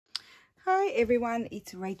Hi everyone,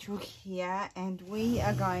 it's Rachel here, and we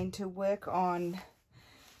are going to work on,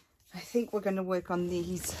 I think we're going to work on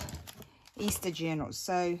these Easter journals.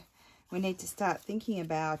 So we need to start thinking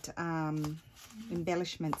about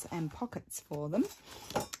embellishments and pockets for them.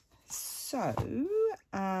 So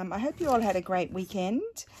I hope you all had a great weekend,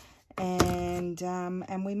 and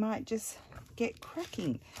we might just get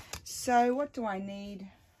cracking. So what do I need?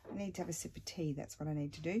 I need to have a sip of tea. That's what I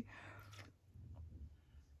need to do.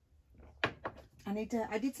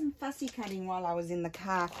 I did some fussy cutting while I was in the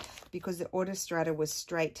car because the autostrator was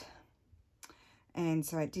straight, and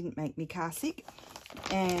so it didn't make me car sick.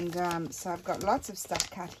 And so I've got lots of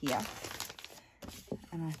stuff cut here,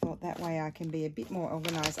 and I thought that way I can be a bit more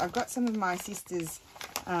organized. I've got some of my sister's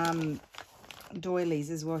doilies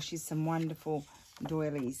as well. She's some wonderful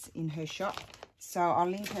doilies in her shop, so I'll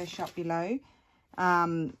link her shop below.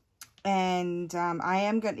 I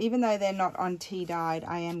am going, even though they're not on tea dyed,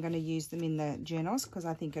 I am going to use them in the journals because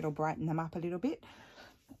I think it'll brighten them up a little bit.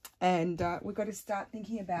 And we've got to start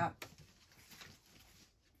thinking about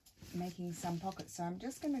making some pockets. So I'm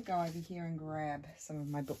just going to go over here and grab some of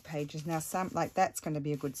my book pages. Now, some like that's going to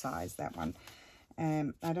be a good size, that one.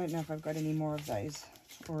 I don't know if I've got any more of those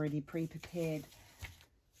already pre-prepared.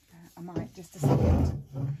 I might, just a second.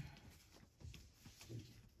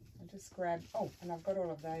 Just grab, oh, and I've got all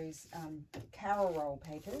of those carol roll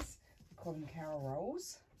papers. We call them carol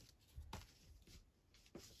rolls.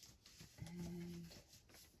 And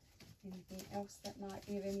anything else that might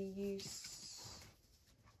be of any use?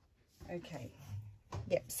 Okay.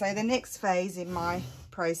 Yep, so the next phase in my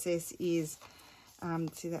process is,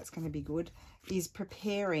 see, that's going to be good, is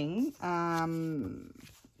preparing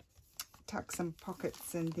tuck some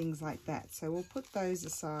pockets and things like that. So we'll put those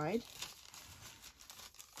aside.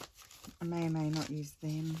 I may or may not use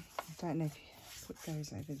them. I don't know if you put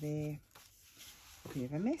those over there. A bit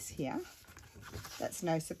of a mess here. That's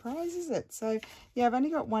no surprise, is it? So, yeah, I've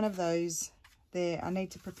only got one of those there. I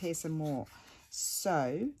need to prepare some more.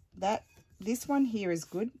 So, this one here is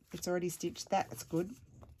good. It's already stitched. That's good.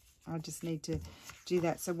 I just need to do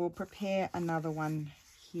that. So, we'll prepare another one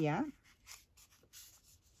here.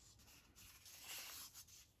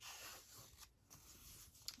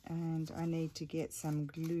 And I need to get some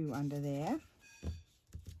glue under there.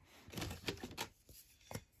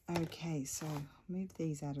 Okay, so move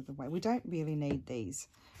these out of the way. We don't really need these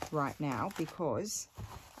right now because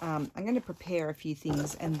I'm going to prepare a few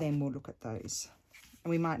things and then we'll look at those.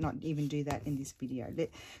 And we might not even do that in this video.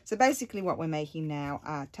 So basically what we're making now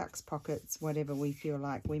are tucks, pockets, whatever we feel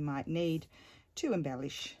like we might need to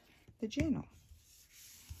embellish the journal.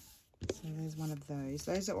 So there's one of those.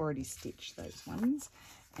 Those are already stitched, those ones.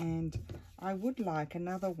 And I would like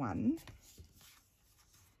another one.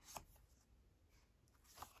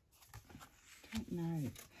 I don't know.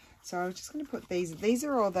 So I was just going to put these. These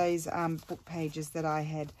are all those book pages that I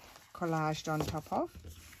had collaged on top of.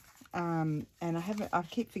 And I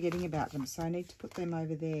keep forgetting about them. So I need to put them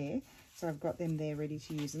over there. So I've got them there ready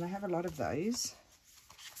to use. And I have a lot of those.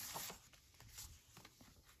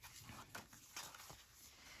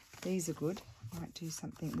 These are good. Might do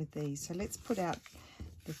something with these. So let's put out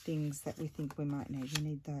the things that we think we might need. We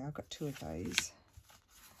need those. I've got 2 of those.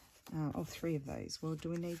 Or 3 of those. Well,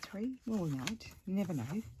 do we need 3? Well, we might. You never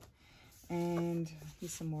know. And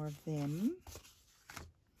here's some more of them.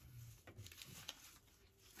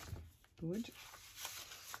 Good.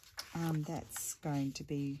 That's going to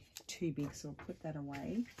be too big, so I'll put that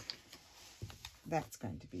away. That's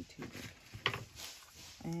going to be too big.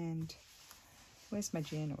 And where's my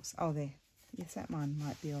journals? Oh, there. Yes, that one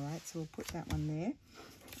might be all right. So we'll put that one there.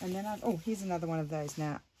 And then, oh, here's another one of those.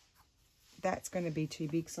 Now, that's going to be too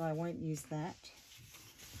big, so I won't use that.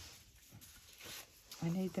 I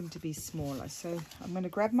need them to be smaller. So I'm going to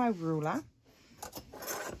grab my ruler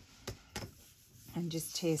and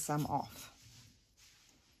just tear some off.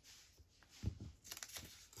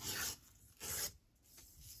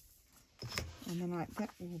 And then like that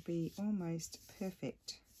will be almost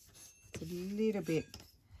perfect. It's a little bit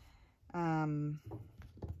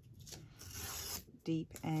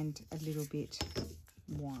deep and a little bit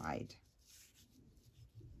wide.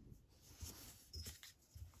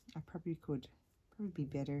 I probably could. Probably be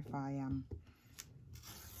better if I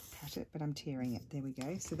cut it, but I'm tearing it. There we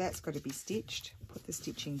go. So that's got to be stitched. Put the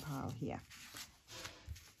stitching pile here.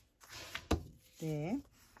 There.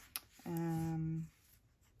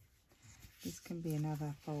 This can be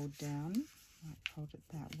another fold down. Might fold it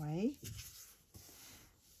that way.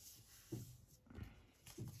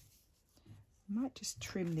 Might just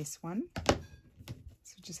trim this one,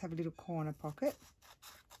 so just have a little corner pocket.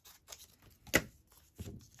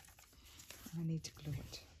 I need to glue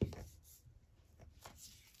it.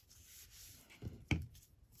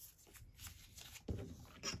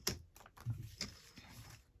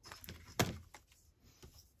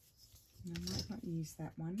 use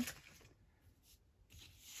that one.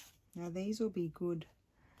 Now these will be good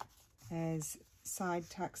as side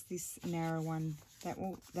tucks. This narrow one, that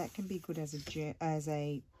can be good as a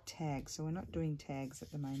tag. So we're not doing tags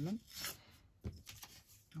at the moment.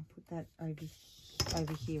 I'll put that over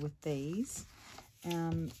here with these.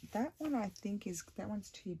 That one I think that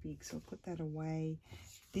one's too big, so I'll put that away.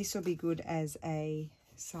 This will be good as a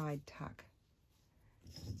side tuck.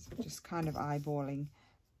 So just kind of eyeballing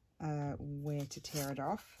where to tear it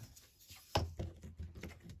off.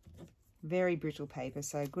 Very brittle paper,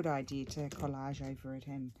 so good idea to collage over it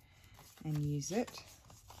and use it.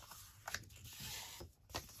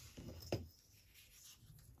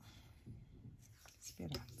 It's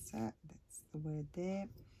better. So that's the word there.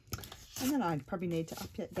 And then I probably need to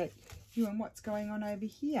update you on what's going on over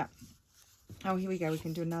here. Oh, here we go. We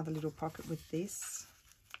can do another little pocket with this.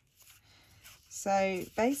 So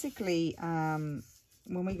basically, when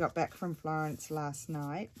we got back from Florence last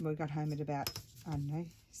night, we got home at about, I don't know,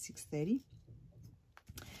 6:30.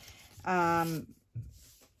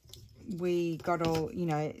 We got all, you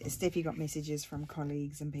know, Steffi got messages from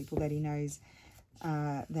colleagues and people that he knows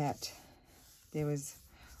that there was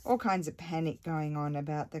all kinds of panic going on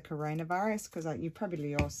about the coronavirus, because like you've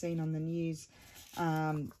probably all seen on the news,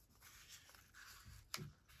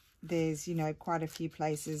 there's, you know, quite a few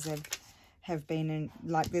places have been in,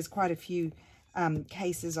 like there's quite a few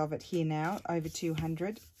cases of it here now, over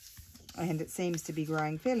 200, and it seems to be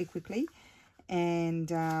growing fairly quickly. And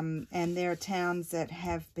there are towns that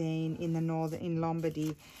have been in the northern, in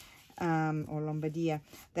Lombardy, or Lombardia,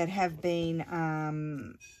 that have been, how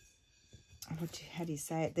do you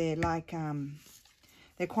say it? They're like,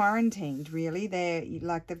 they're quarantined, really. They're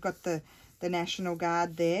like, they've got the National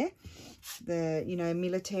Guard there, the, you know,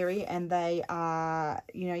 military, and they are,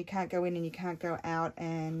 you know, you can't go in and you can't go out,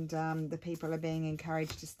 and the people are being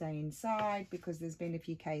encouraged to stay inside because there's been a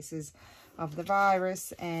few cases of the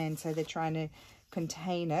virus, and so they're trying to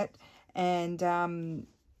contain it. And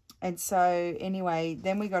so anyway,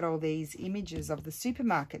 then we got all these images of the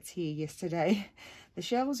supermarkets here yesterday. The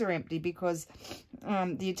shelves are empty because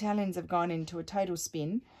the Italians have gone into a total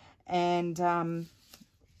spin, and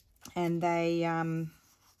they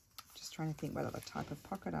just trying to think what other type of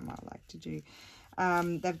pocket I might like to do.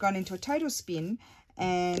 They've gone into a total spin,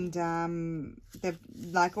 and they've,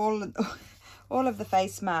 like, all of the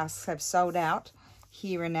face masks have sold out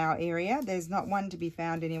here in our area. There's not one to be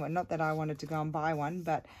found anywhere. Not that I wanted to go and buy one,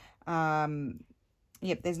 but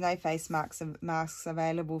yep, there's no face masks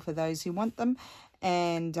available for those who want them.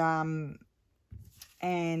 And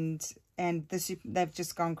they've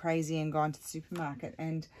just gone crazy and gone to the supermarket.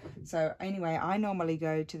 And so anyway, I normally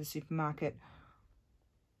go to the supermarket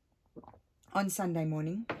on Sunday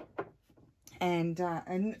morning, and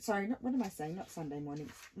sorry, what am I saying? Not Sunday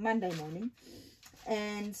morning, Monday morning.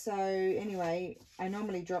 And so anyway, I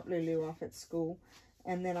normally drop Lulu off at school,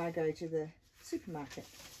 and then I go to the supermarket,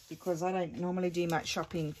 because I don't normally do much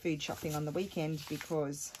shopping, food shopping on the weekend,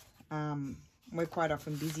 because we're quite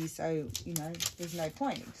often busy, so, you know, there's no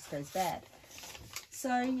point. It just goes bad.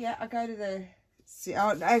 So, yeah, I go to the...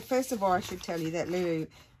 first of all, I should tell you that Lulu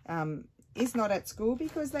is not at school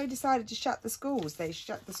because they decided to shut the schools. They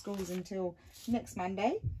shut the schools until next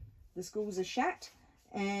Monday. The schools are shut.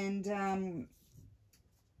 And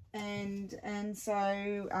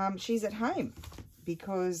so she's at home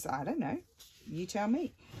because, I don't know, you tell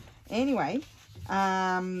me. Anyway,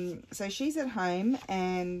 so she's at home,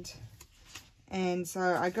 and so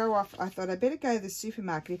I go off. I thought I better go to the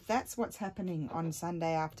supermarket. If that's what's happening on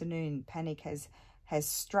Sunday afternoon, panic has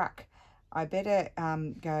struck, I better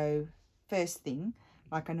go first thing,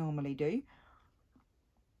 like I normally do.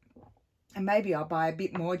 And maybe I'll buy a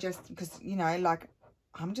bit more, just because, you know, like,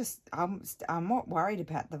 I'm not worried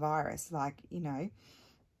about the virus. Like, you know,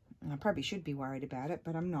 I probably should be worried about it,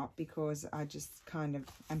 but I'm not, because I just kind of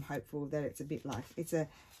am hopeful that it's a bit like, it's a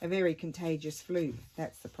very contagious flu.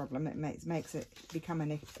 That's the problem. It makes it become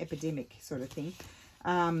an epidemic sort of thing.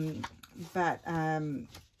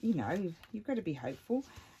 You know, you've got to be hopeful.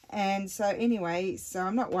 And so anyway, so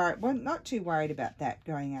I'm not worried, well, not too worried about that,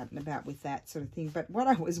 going out and about with that sort of thing. But what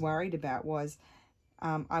I was worried about was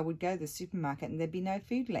I would go to the supermarket and there'd be no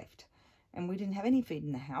food left. And we didn't have any food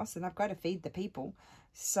in the house, and I've got to feed the people.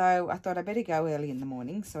 So I thought I better go early in the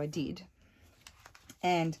morning. So I did.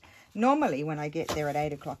 And normally when I get there at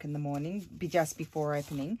 8 o'clock in the morning, just before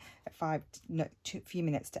opening, at a few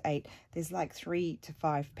minutes to 8, there's like 3 to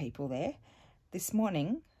 5 people there. This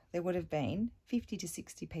morning, there would have been 50 to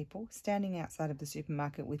 60 people standing outside of the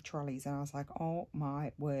supermarket with trolleys. And I was like, oh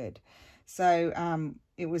my word. So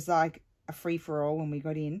it was like a free-for-all when we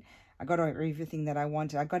got in. I got everything that I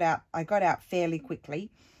wanted. I got out fairly quickly,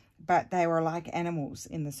 but they were like animals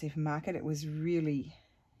in the supermarket. It was really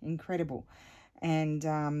incredible. And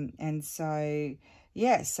so,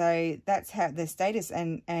 yeah, so that's how the status,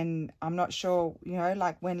 and I'm not sure, you know,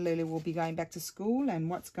 like when Lulu will be going back to school and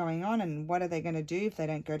what's going on and what are they going to do if they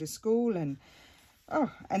don't go to school. And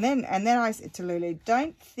and then I said to Lulu,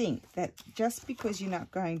 don't think that just because you're not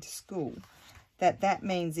going to school that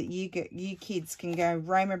means that you kids can go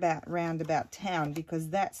roam round about town, because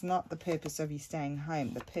that's not the purpose of you staying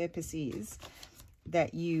home. The purpose is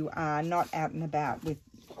that you are not out and about with,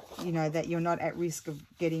 you know, that you're not at risk of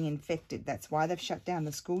getting infected. That's why they've shut down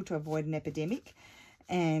the school, to avoid an epidemic.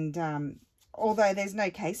 And although there's no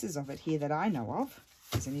cases of it here that I know of.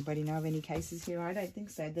 Does anybody know of any cases here? I don't think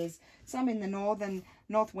so. There's some in the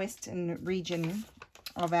northwestern region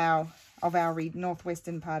of our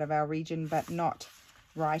northwestern part of our region, but not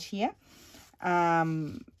right here.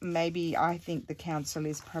 Maybe I think the council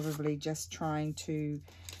is probably just trying to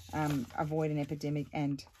avoid an epidemic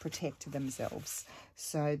and protect themselves.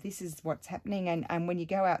 So this is what's happening. And when you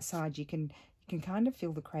go outside, you can kind of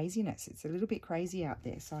feel the craziness. It's a little bit crazy out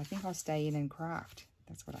there. So I think I'll stay in and craft.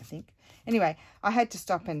 That's what I think. Anyway, I had to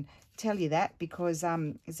stop and tell you that, because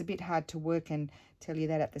it's a bit hard to work and tell you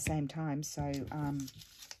that at the same time. So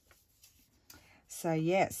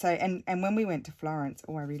yeah, so and when we went to Florence,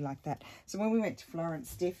 I really like that. So when we went to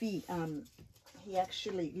Florence, Steffi,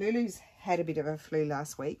 Lulu's had a bit of a flu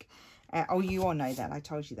last week. You all know that, I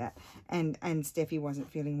told you that. And Steffi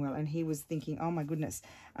wasn't feeling well, and he was thinking, oh my goodness,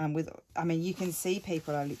 I mean, you can see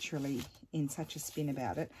people are literally in such a spin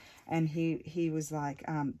about it. And he was like,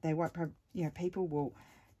 people will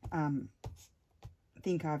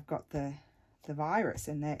think I've got the virus.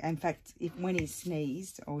 And in fact, when he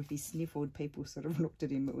sneezed or if he sniffled, people sort of looked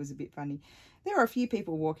at him. It was a bit funny. There are a few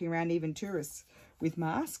people walking around, even tourists, with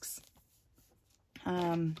masks.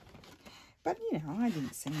 But, you know, I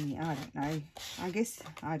didn't see any. I don't know.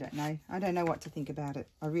 I don't know. I don't know what to think about it.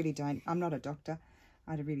 I really don't. I'm not a doctor.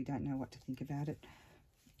 I really don't know what to think about it.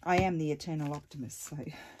 I am the eternal optimist, so,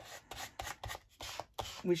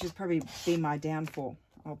 which has probably been my downfall.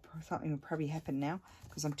 Something will probably happen now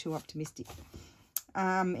because I'm too optimistic.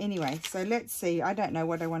 Anyway, so let's see. I don't know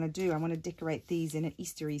what I want to do. I want to decorate these in an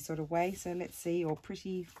Eastery sort of way. So let's see, or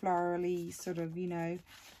pretty florally sort of, you know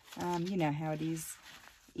how it is.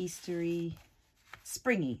 Eastery,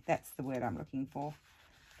 springy. That's the word I'm looking for.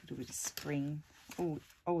 A little bit of spring.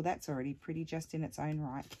 Oh, that's already pretty just in its own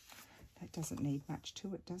right. That doesn't need much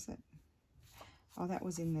to it, does it? Oh, that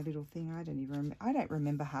was in the little thing. I don't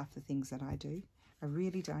remember half the things that I do. I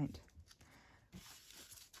really don't.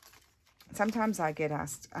 Sometimes I get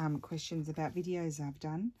asked questions about videos I've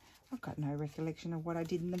done. I've got no recollection of what I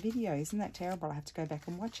did in the video. Isn't that terrible? I have to go back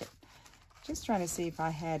and watch it. Just trying to see if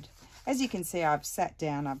I had... As you can see, I've sat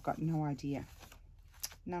down. I've got no idea.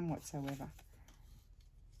 None whatsoever.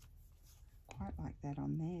 Quite like that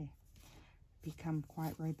on there. Become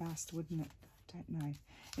quite robust, wouldn't it? I don't know.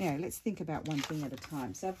 Anyway, let's think about one thing at a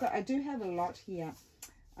time. So I do have a lot here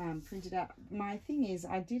printed out. My thing is,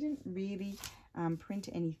 I didn't really print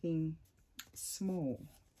anything small,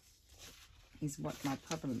 is what my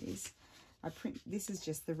problem is. This is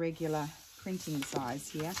just the regular printing size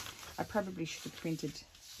here. I probably should have printed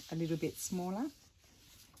a little bit smaller.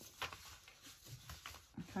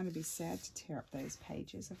 I'm kind of be sad to tear up those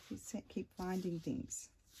pages. I keep finding things.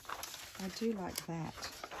 I do like that.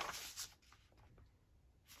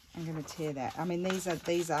 I'm going to tear that. I mean, these are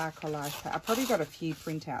collage. I probably got a few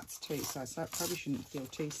printouts too, so I probably shouldn't feel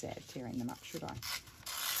too sad tearing them up, should I?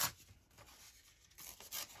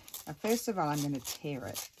 Now, first of all, I'm going to tear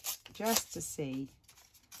it just to see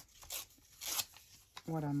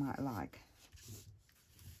what I might like.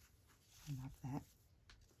 I love that,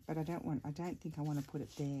 but I don't think I want to put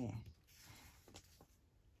it there.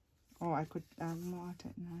 Oh, I could. I don't know. I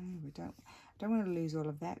don't want to lose all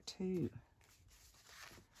of that too.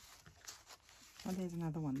 Oh, there's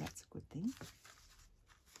another one. That's a good thing.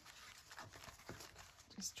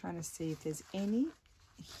 Just trying to see if there's any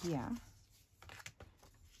here.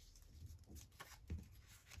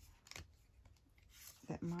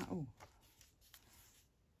 That might, oh,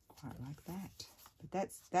 quite like that. But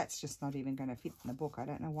that's just not even going to fit in the book. I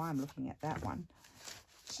don't know why I'm looking at that one.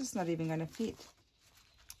 It's just not even going to fit.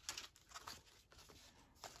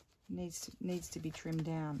 Needs to be trimmed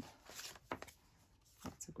down.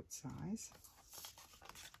 That's a good size.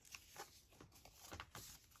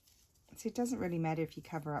 See, it doesn't really matter if you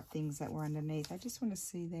cover up things that were underneath. I just want to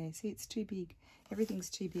see there. See, it's too big.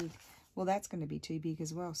 Everything's too big. Well, that's going to be too big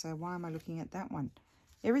as well. So why am I looking at that one?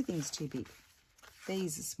 Everything's too big.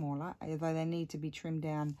 These are smaller, although they need to be trimmed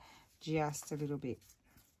down just a little bit.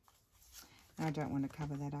 And I don't want to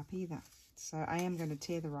cover that up either. So I am going to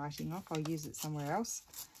tear the writing off. I'll use it somewhere else.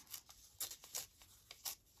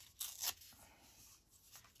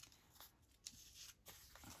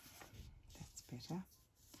 That's better.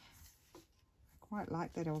 I quite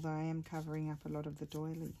like that, although I am covering up a lot of the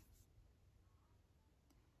doily.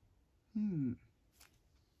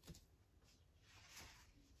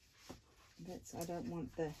 I don't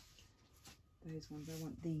want those ones, I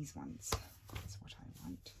want these ones. That's what I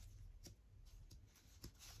want.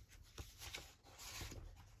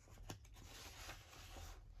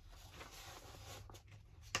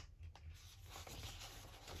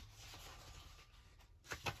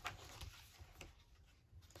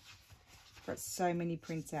 Got so many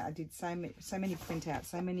prints out. I did so many printouts,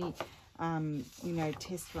 so many you know,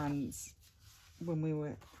 test runs when we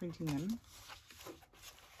were printing them.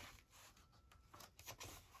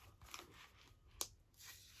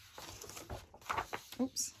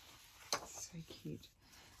 Oops, so cute.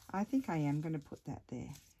 I think I am going to put that there.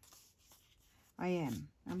 I am.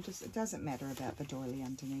 It doesn't matter about the doily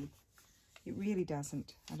underneath. It really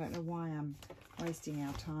doesn't. I don't know why I'm wasting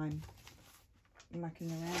our time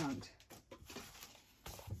mucking around.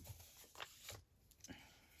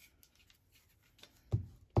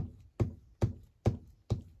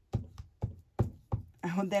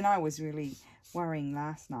 Oh, then I was really worrying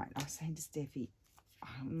last night. I was saying to Steffi,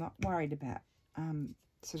 I'm not worried about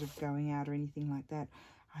sort of going out or anything like that.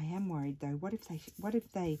 I am worried though. What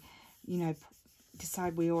if they, you know,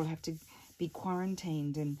 decide we all have to be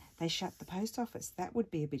quarantined and they shut the post office? That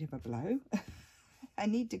would be a bit of a blow. I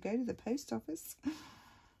need to go to the post office.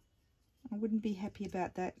 I wouldn't be happy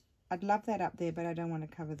about that. I'd love that up there, but I don't want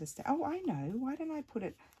to cover the stuff. Oh, I know. Why don't I put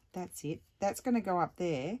it? That's it. That's going to go up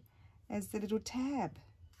there as the little tab.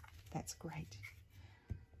 That's great.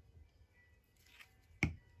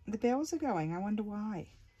 The bells are going. I wonder why.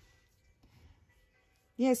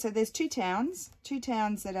 Yeah, so there's two towns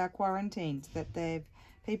that are quarantined, that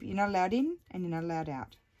people, you're not allowed in and you're not allowed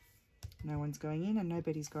out. No one's going in and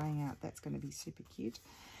nobody's going out. That's going to be super cute.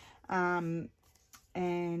 I'll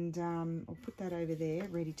put that over there,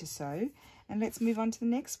 ready to sew. And let's move on to the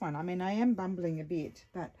next one. I mean, I am bumbling a bit,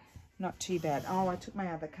 but not too bad. Oh, I took my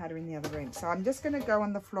other cutter in the other room. So I'm just going to go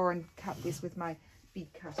on the floor and cut this with my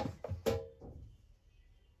big cutter.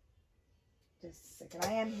 Just a second.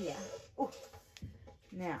 I am here. Ooh.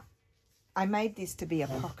 Now, I made this to be a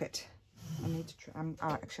pocket. I need to try.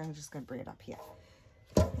 Actually, I'm just going to bring it up here.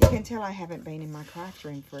 You can tell I haven't been in my craft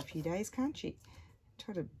room for a few days, can't you? I'm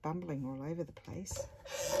sort of bumbling all over the place.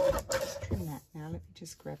 Just trim that now. Let me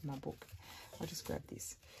just grab my book. I'll just grab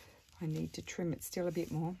this. I need to trim it still a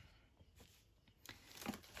bit more.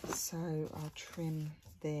 So I'll trim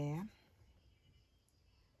there.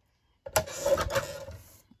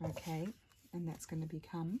 Okay, and that's going to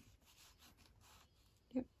become,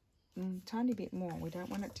 yep, tiny bit more. We don't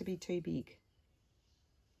want it to be too big.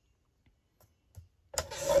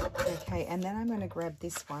 Okay, and then I'm going to grab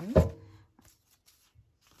this one.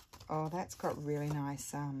 Oh, that's got really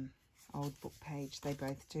nice old book page. They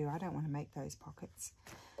both do. I don't want to make those pockets.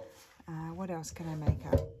 What else can I make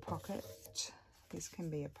a pocket? This can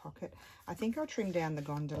be a pocket. I think I'll trim down the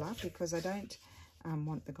gondola because I don't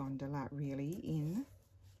want the gondola really in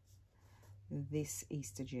this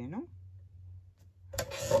Easter journal.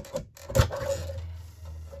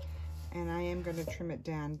 And I am going to trim it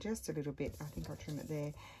down just a little bit. I think I'll trim it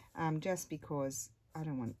there just because I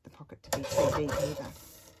don't want the pocket to be too deep either.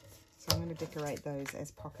 So I'm going to decorate those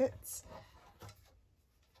as pockets.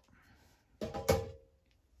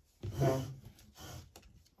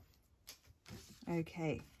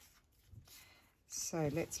 Okay, so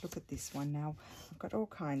let's look at this one now. I've got all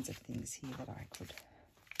kinds of things here that I could...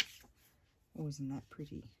 Oh, isn't that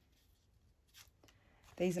pretty?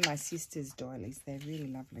 These are my sister's doilies. They're really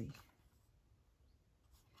lovely.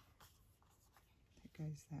 It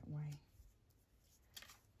goes that way.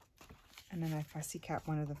 And then I fussy cut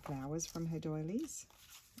one of the flowers from her doilies.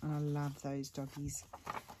 And I love those doggies.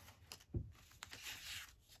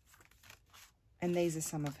 And these are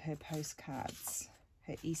some of her postcards,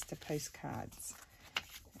 her Easter postcards.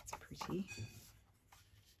 That's pretty.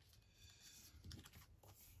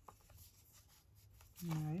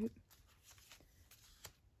 No.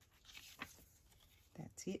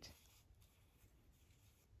 That's it.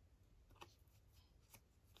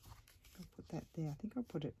 I'll put that there. I think I'll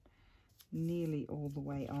put it nearly all the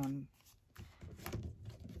way on.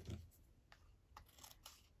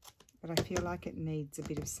 But I feel like it needs a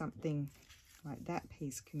bit of something, like that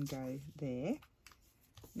piece can go there.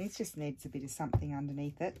 It just needs a bit of something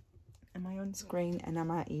underneath it. Am I on screen and am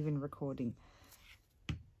I even recording?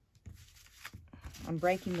 I'm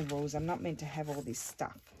breaking the rules. I'm not meant to have all this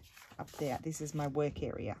stuff up there. This is my work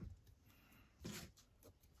area.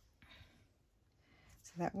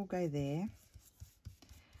 So that will go there.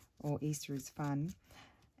 Or Easter is fun.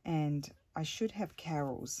 And I should have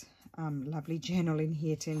Carol's lovely journal in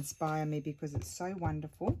here to inspire me because it's so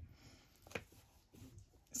wonderful.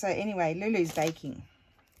 So anyway, Lulu's baking.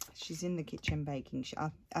 She's in the kitchen baking.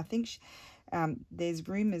 I think there's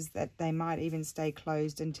rumours that they might even stay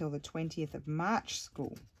closed until the 20th of March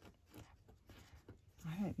school.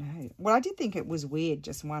 I don't know. Well, I did think it was weird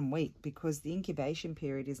just 1 week because the incubation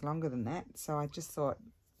period is longer than that. So I just thought,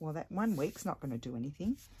 well, that 1 week's not going to do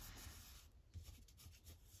anything.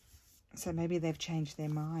 So maybe they've changed their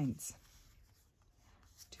minds.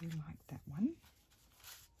 I do like that one.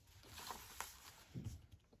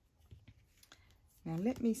 Now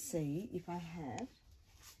let me see if I have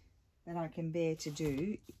that I can bear to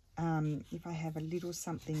do. If I have a little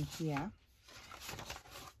something here.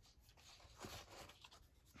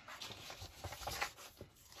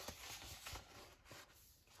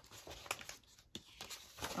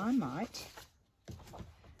 I might.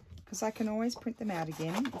 Because I can always print them out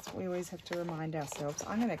again. We always have to remind ourselves.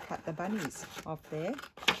 I'm going to cut the bunnies off there.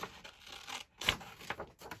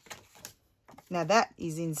 Now that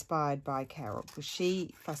is inspired by Carol because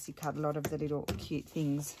she fussy cut a lot of the little cute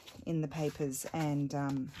things in the papers and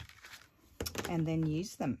then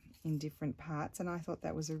used them in different parts. And I thought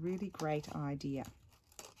that was a really great idea.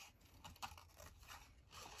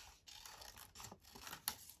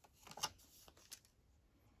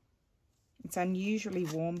 It's unusually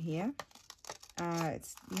warm here.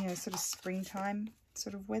 It's, you know, sort of springtime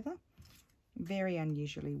sort of weather. Very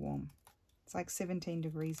unusually warm. It's like 17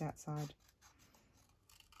 degrees outside.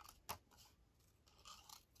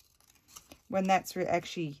 When that's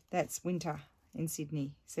that's winter in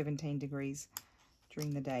Sydney, 17 degrees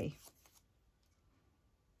during the day.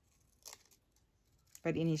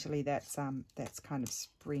 But initially that's kind of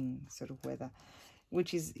spring sort of weather.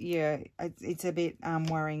 Which is, yeah, it's a bit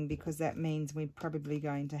worrying because that means we're probably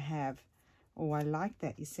going to have, oh, I like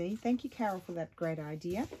that, you see. Thank you, Carol, for that great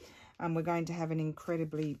idea. We're going to have an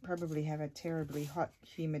probably have a terribly hot,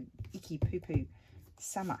 humid, icky poo-poo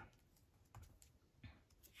summer.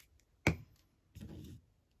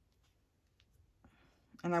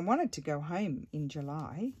 And I wanted to go home in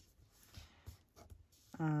July.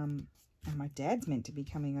 And my dad's meant to be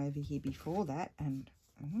coming over here before that, and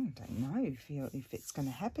I don't know if it's going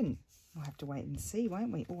to happen. We'll have to wait and see,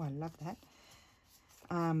 won't we? Oh, I love that.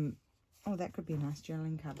 Oh, that could be a nice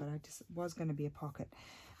journaling card, but I just was going to be a pocket.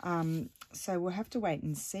 So we'll have to wait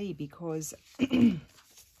and see because who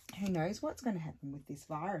knows what's going to happen with this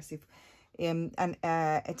virus. If an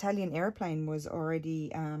Italian airplane was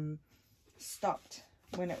already stopped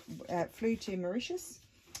when it flew to Mauritius,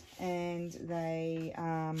 and they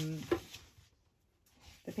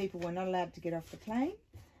the people were not allowed to get off the plane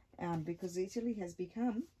because Italy has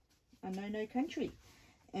become a no-no country,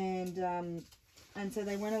 and so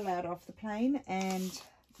they weren't allowed off the plane, and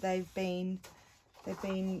they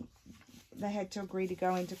had to agree to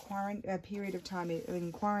go into a period of time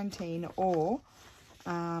in quarantine or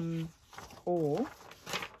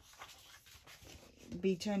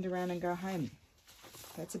be turned around and go home.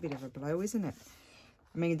 That's a bit of a blow, isn't it?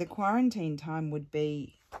 I mean, the quarantine time would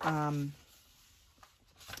be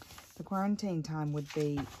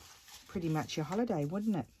pretty much your holiday,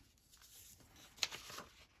 wouldn't it?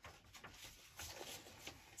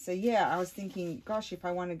 So yeah, I was thinking, gosh, if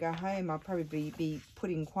I want to go home, I'll probably be put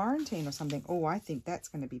in quarantine or something. Oh, I think that's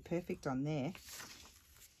going to be perfect on there.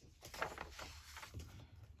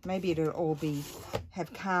 Maybe it'll all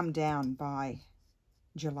have calmed down by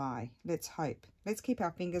July. Let's hope. Let's keep our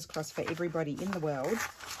fingers crossed for everybody in the world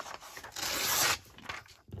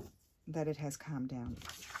that it has calmed down.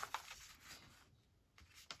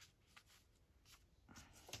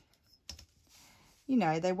 You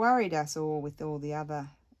know, they worried us all with all the other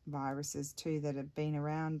viruses too that have been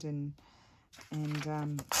around, and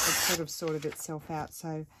it sort of sorted itself out.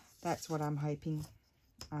 So that's what I'm hoping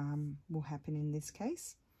will happen in this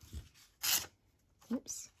case.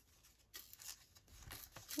 Whoops.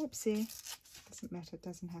 Whoopsie. Doesn't matter, it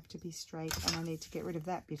doesn't have to be straight, and I need to get rid of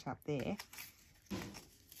that bit up there.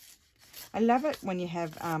 I love it when you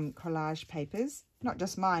have collage papers. Not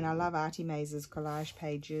just mine, I love Artie Maze's collage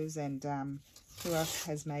pages, and who else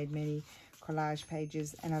has made many collage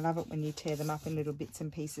pages, and I love it when you tear them up in little bits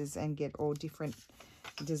and pieces and get all different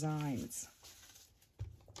designs.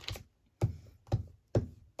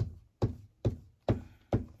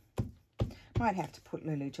 Might have to put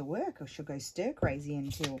Lulu to work or she'll go stir crazy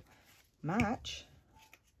until March.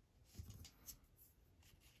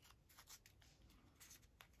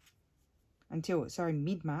 until, sorry,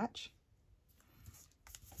 mid-March.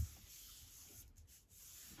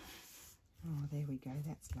 Oh, there we go.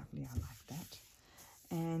 That's lovely. I like that.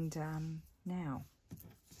 And now,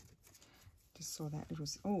 just saw that little,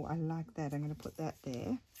 oh, I like that. I'm going to put that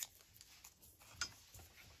there.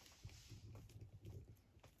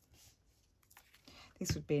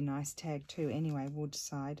 This would be a nice tag too. Anyway, wood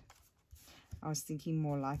side. I was thinking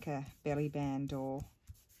more like a belly band or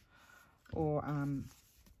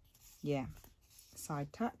yeah,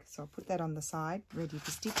 side tuck. So I'll put that on the side, ready for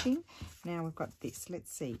stitching. Now we've got this.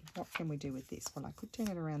 Let's see, what can we do with this? Well, I could turn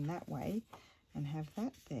it around that way and have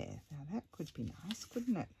that there. Now that could be nice,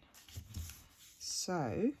 couldn't it?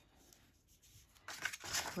 So,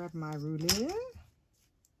 grab my ruler.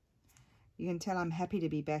 You can tell I'm happy to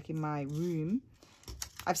be back in my room.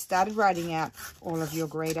 I've started writing out all of your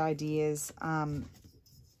great ideas in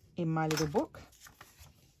my little book.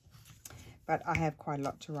 But I have quite a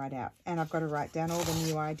lot to write out. And I've got to write down all the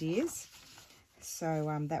new ideas.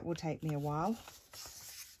 So that will take me a while.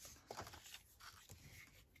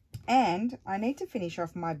 And I need to finish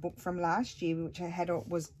off my book from last year, which I had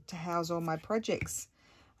was to house all my projects.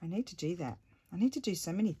 I need to do that. I need to do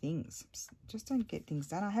so many things. Just don't get things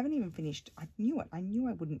done. I haven't even finished. I knew it. I knew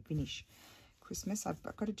I wouldn't finish Christmas. I've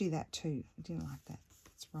got to do that too. I didn't like that.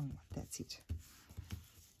 That's wrong. That's it.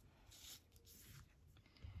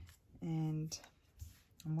 And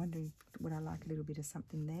I'm wondering, would I like a little bit of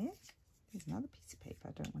something there? There's another piece of paper.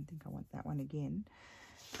 I don't think I want that one again.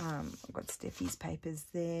 I've got Steffi's papers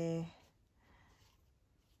there.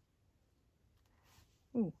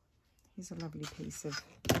 Oh, here's a lovely piece of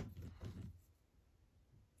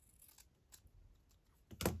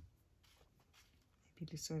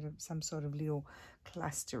maybe sort of some sort of little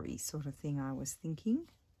clustery sort of thing I was thinking.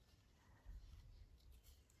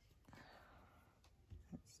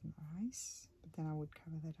 That's nice, but then I would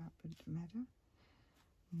cover that up, but it doesn't matter.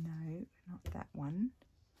 No, not that one.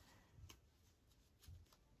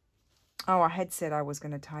 Oh, I had said I was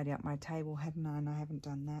going to tidy up my table, hadn't I? And I haven't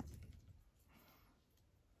done that.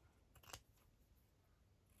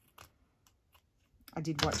 I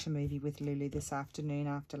did watch a movie with Lulu this afternoon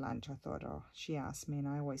after lunch. I thought, oh, she asked me, and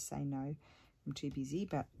I always say no, I'm too busy.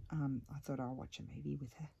 But I thought I'll watch a movie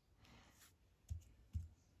with her.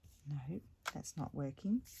 No, that's not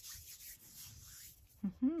working.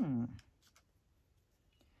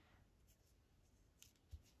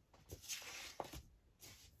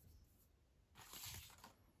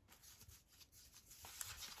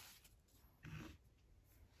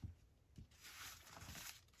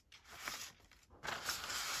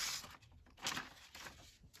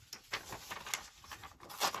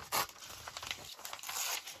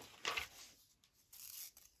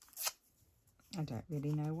 I don't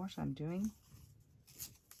really know what I'm doing.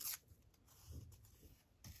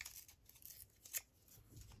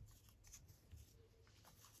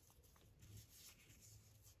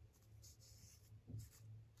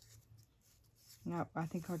 No, I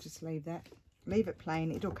think I'll just leave that. Leave it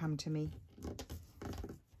plain. It'll come to me.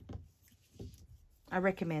 I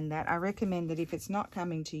recommend that. I recommend that if it's not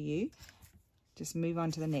coming to you, just move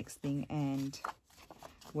on to the next thing and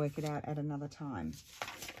work it out at another time.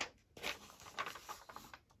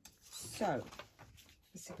 So,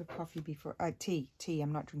 a sip of coffee before... tea. Tea.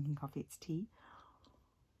 I'm not drinking coffee. It's tea.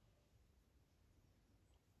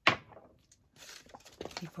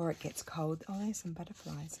 Before it gets cold. Oh, there's some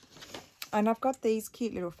butterflies. And I've got these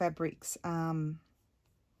cute little fabrics that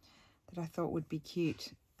I thought would be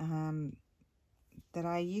cute. That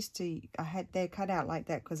I used to... they're cut out like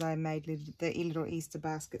that because I made the little Easter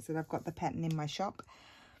baskets that I've got the pattern in my shop.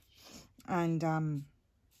 And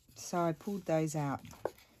so I pulled those out.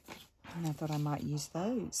 And I thought I might use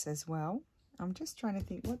those as well. I'm just trying to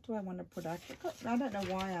think, what do I want to put? I don't know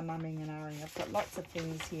why I'm umming and ahhing. I've got lots of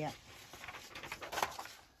things here.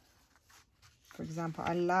 For example,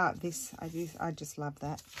 I love this. I just love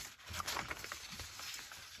that.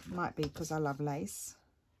 Might be because I love lace.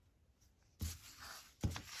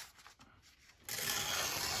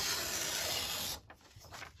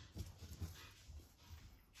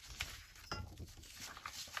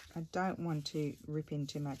 I don't want to rip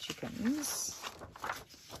into my chickens,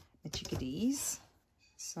 my chickadees.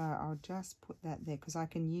 So I'll just put that there because I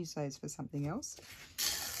can use those for something else.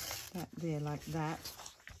 That there like that.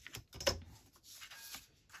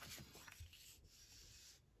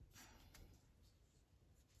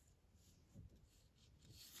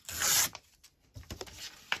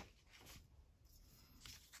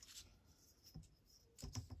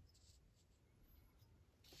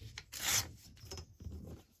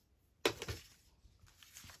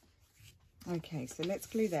 Okay, so let's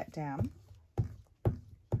glue that down.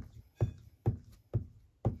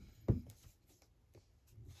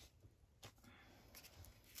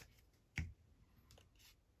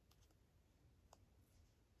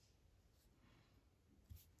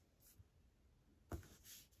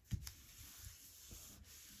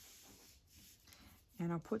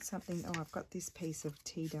 And I'll put something, oh, I've got this piece of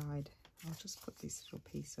tea dyed. I'll just put this little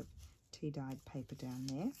piece of tea dyed paper down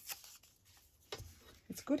there.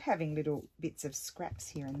 It's good having little bits of scraps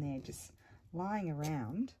here and there just lying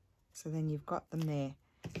around. So then you've got them there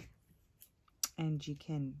and you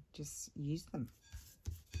can just use them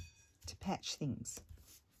to patch things.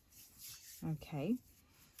 Okay,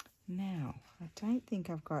 now I don't think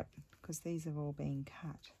I've got, because these have all been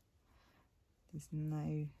cut. There's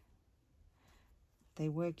no, they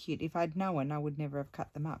were cute. If I'd known, I would never have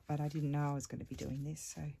cut them up, but I didn't know I was going to be doing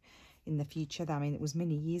this. So in the future, I mean, it was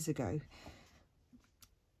many years ago.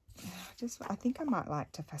 I think I might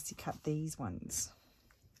like to fussy cut these ones.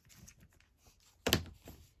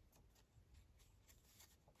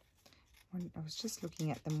 I was just looking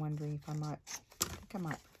at them, wondering if I think I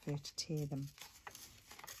might prefer to tear them.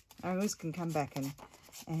 I always can come back and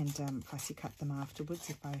fussy cut them afterwards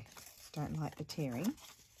if I don't like the tearing.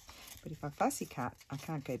 But if I fussy cut, I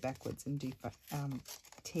can't go backwards and do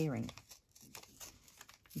tearing,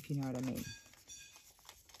 if you know what I mean.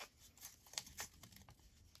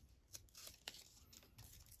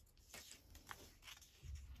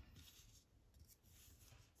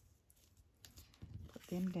 Put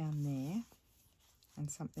them down there and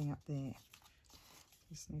something up there.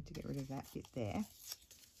 Just need to get rid of that bit there.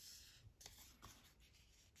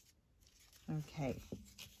 Okay,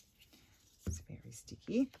 it's very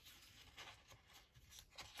sticky.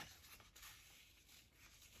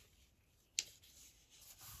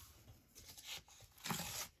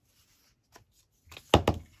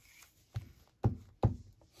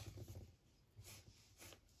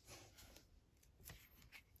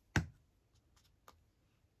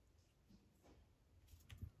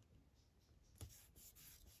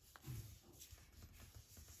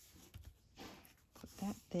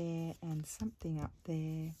 That there and something up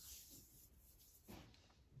there.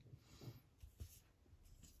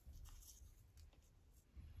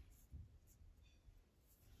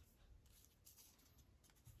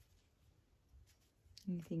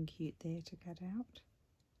 Anything cute there to cut out?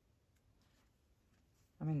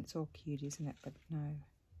 I mean, it's all cute, isn't it? But no.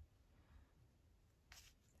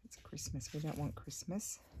 It's Christmas. We don't want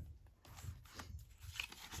Christmas.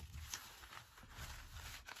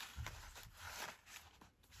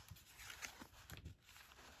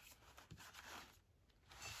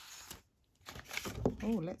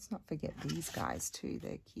 Oh, let's not forget these guys too.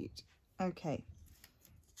 They're cute. Okay.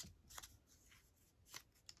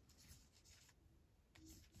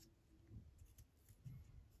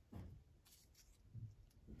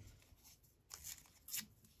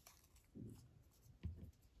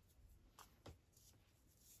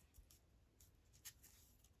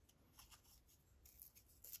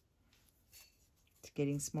 It's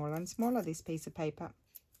getting smaller and smaller, this piece of paper.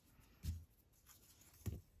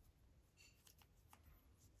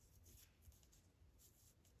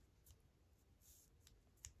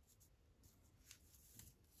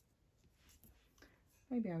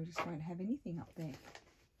 Maybe I just won't have anything up there.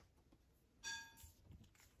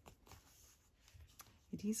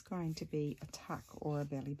 It is going to be a tuck or a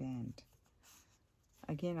belly band.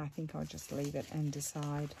 Again, I think I'll just leave it and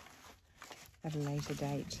decide at a later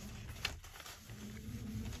date.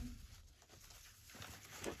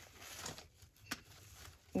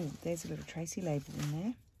 Oh, there's a little Tracy label in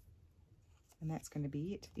there. And that's going to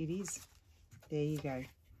be it. It is. There you go.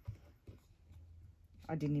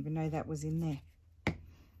 I didn't even know that was in there.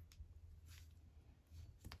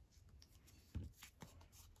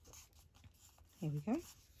 Here we go.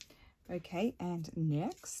 Okay, and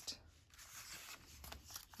next,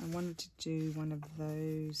 I wanted to do one of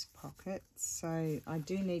those pockets. So I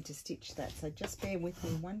do need to stitch that. So just bear with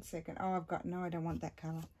me 1 second. Oh, no, I don't want that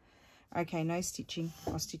colour. Okay, no stitching.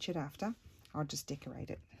 I'll stitch it after. I'll just decorate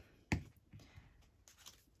it.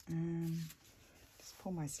 Just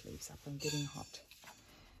pull my sleeves up. I'm getting hot.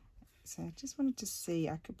 So I just wanted to see.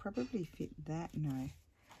 I could probably fit that. No.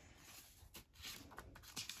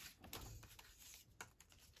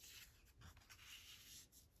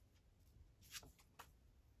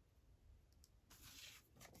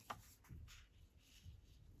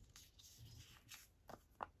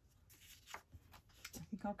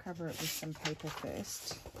 I'll cover it with some paper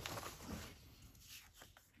first.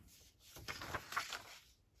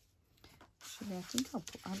 Actually, I think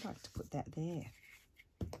I'd like to put that there.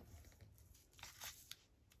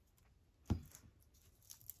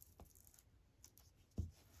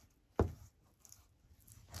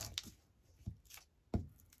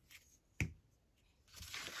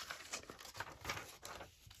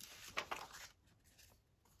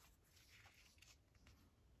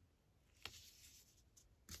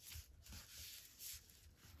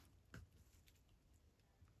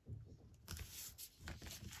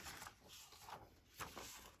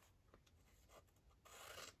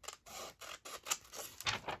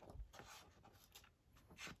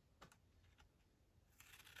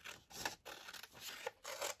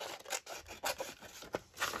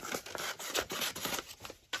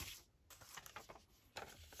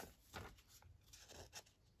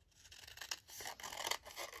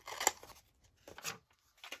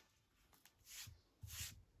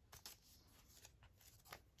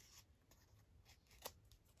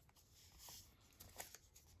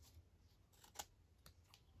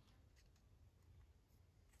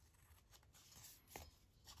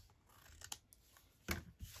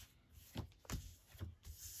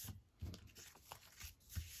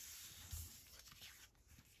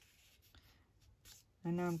 I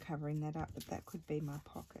know I'm covering that up, but that could be my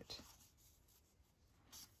pocket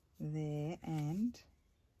there, and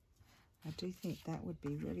I do think that would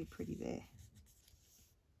be really pretty there.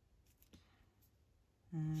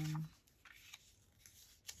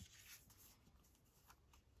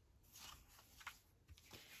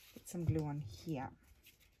 Put some glue on here.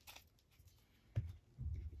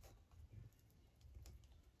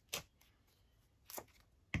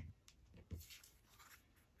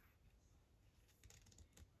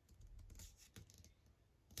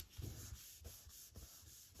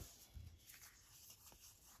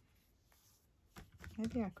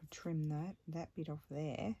 Maybe I could trim that bit off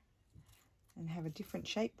there and have a different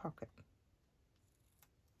shape pocket.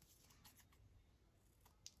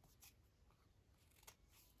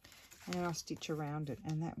 And then I'll stitch around it,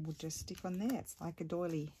 and that will just stick on there. It's like a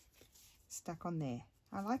doily stuck on there.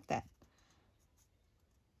 I like that.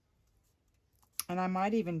 And I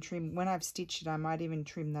might even trim, when I've stitched it, I might even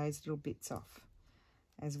trim those little bits off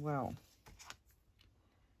as well.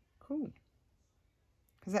 Cool.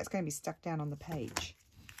 Because that's going to be stuck down on the page.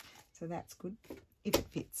 So that's good, if it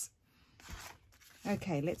fits.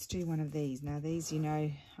 Okay, let's do one of these. Now these, you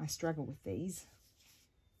know, I struggle with these.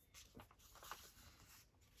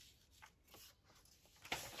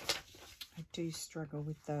 I do struggle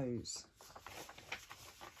with those.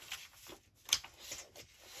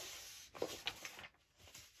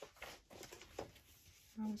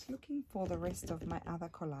 I was looking for the rest of my other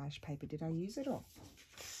collage paper. Did I use it all?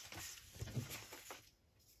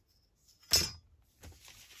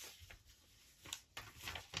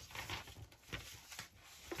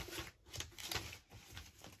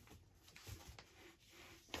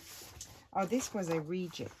 Oh, this was a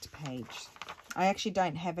reject page. I actually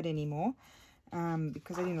don't have it anymore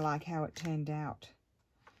because I didn't like how it turned out.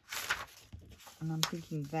 And I'm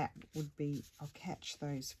thinking that would be, I'll catch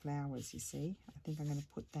those flowers, you see. I think I'm going to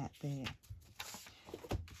put that there.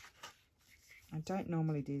 I don't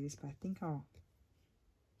normally do this, but I think I'll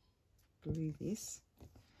glue this.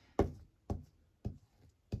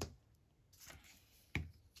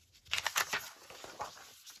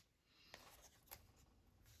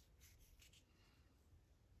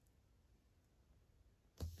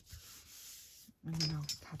 And then I'll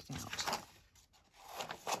cut it out.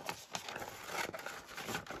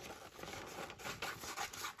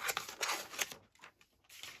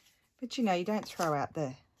 But you know, you don't throw out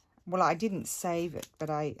the, well, I didn't save it, but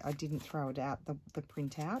I didn't throw it out, the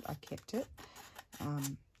printout. I kept it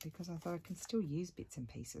because I thought I can still use bits and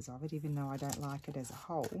pieces of it, even though I don't like it as a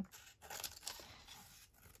whole.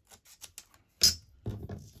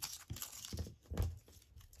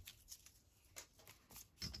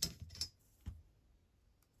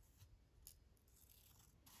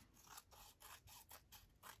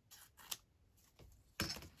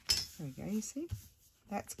 There we go, you see?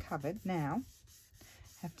 That's covered. Now, I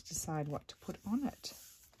have to decide what to put on it.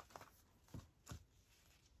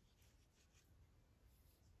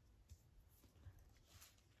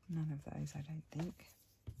 None of those, I don't think.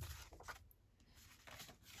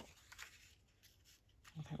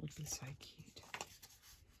 Oh, that would be so cute.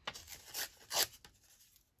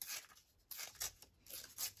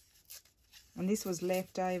 And this was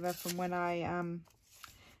left over from when I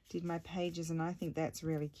did my pages, and I think that's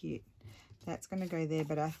really cute. That's going to go there,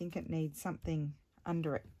 but I think it needs something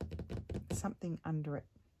under it. Something under it.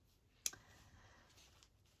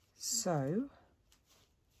 So,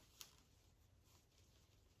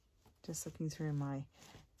 just looking through my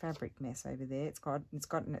fabric mess over there, it's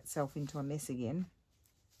gotten itself into a mess again.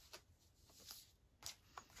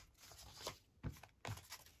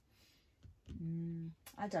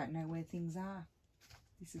 I don't know where things are.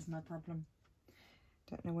 This is my problem.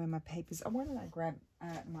 Don't know where my papers are. Why don't I grab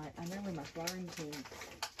I know where my Florentine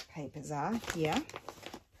papers are here.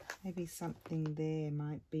 Maybe something there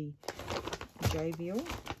might be jovial.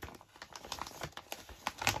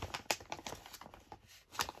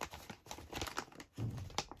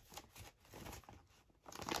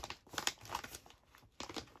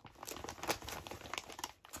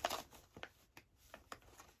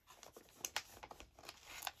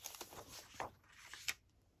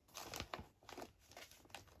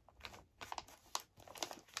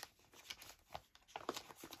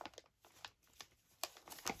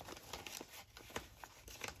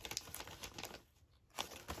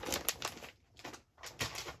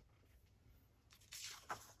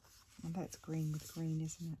 That's green with green,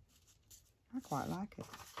 isn't it? I quite like it.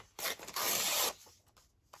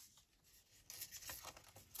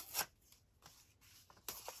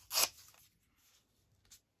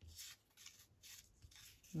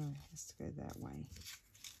 No, it has to go that way.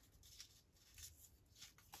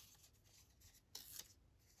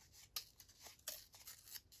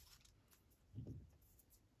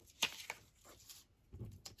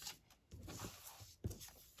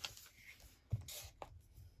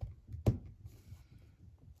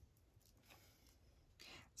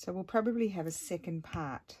 So we'll probably have a second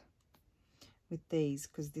part with these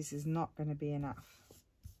because this is not going to be enough.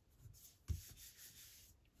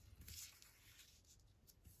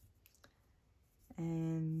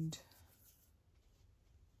 And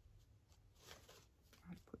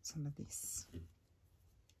I'll put some of this.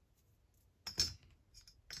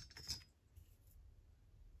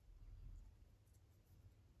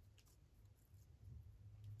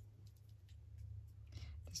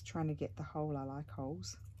 Just trying to get the hole. I like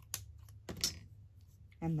holes.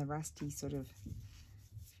 And the rusty sort of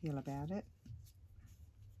feel about it.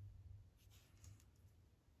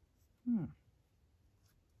 No,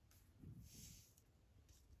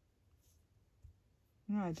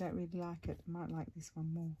 I don't really like it. I might like this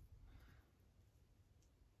one more.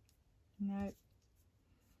 No.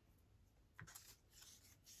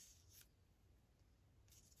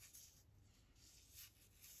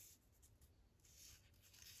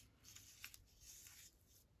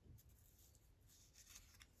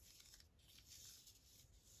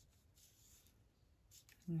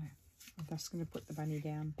 No, I'm just going to put the bunny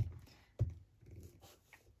down.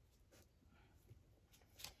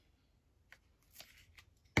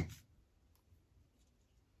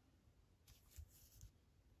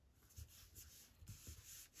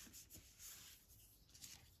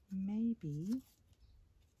 Maybe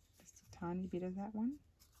just a tiny bit of that one.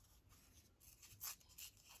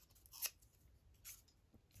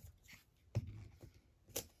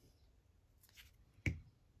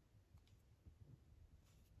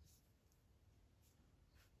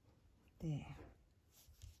 There.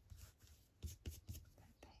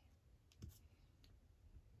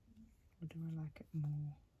 Or do I like it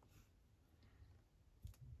more?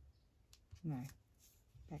 No,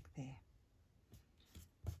 back there.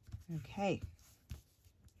 Okay.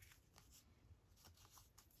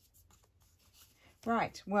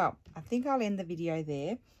 Right, well, I think I'll end the video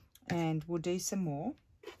there and we'll do some more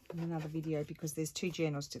in another video because there's 2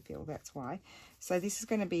 journals to fill, that's why. So this is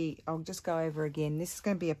going to be, I'll just go over again, this is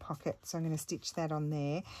going to be a pocket, so I'm going to stitch that on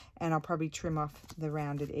there and I'll probably trim off the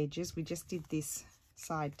rounded edges. We just did this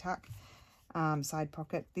side tuck, side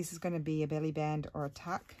pocket. This is going to be a belly band or a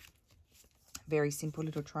tuck, very simple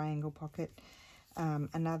little triangle pocket.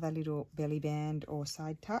 Another little belly band or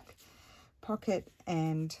side tuck pocket,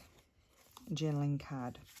 and journaling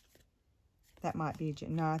card. That might be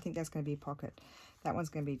no, I think that's going to be a pocket. That one's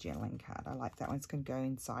going to be a journaling card. I like that one's going to go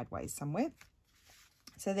in sideways somewhere.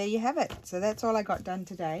 So there you have it. So that's all I got done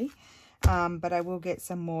today, but I will get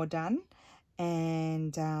some more done,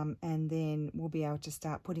 and then we'll be able to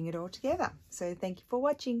start putting it all together. So thank you for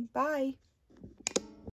watching. Bye.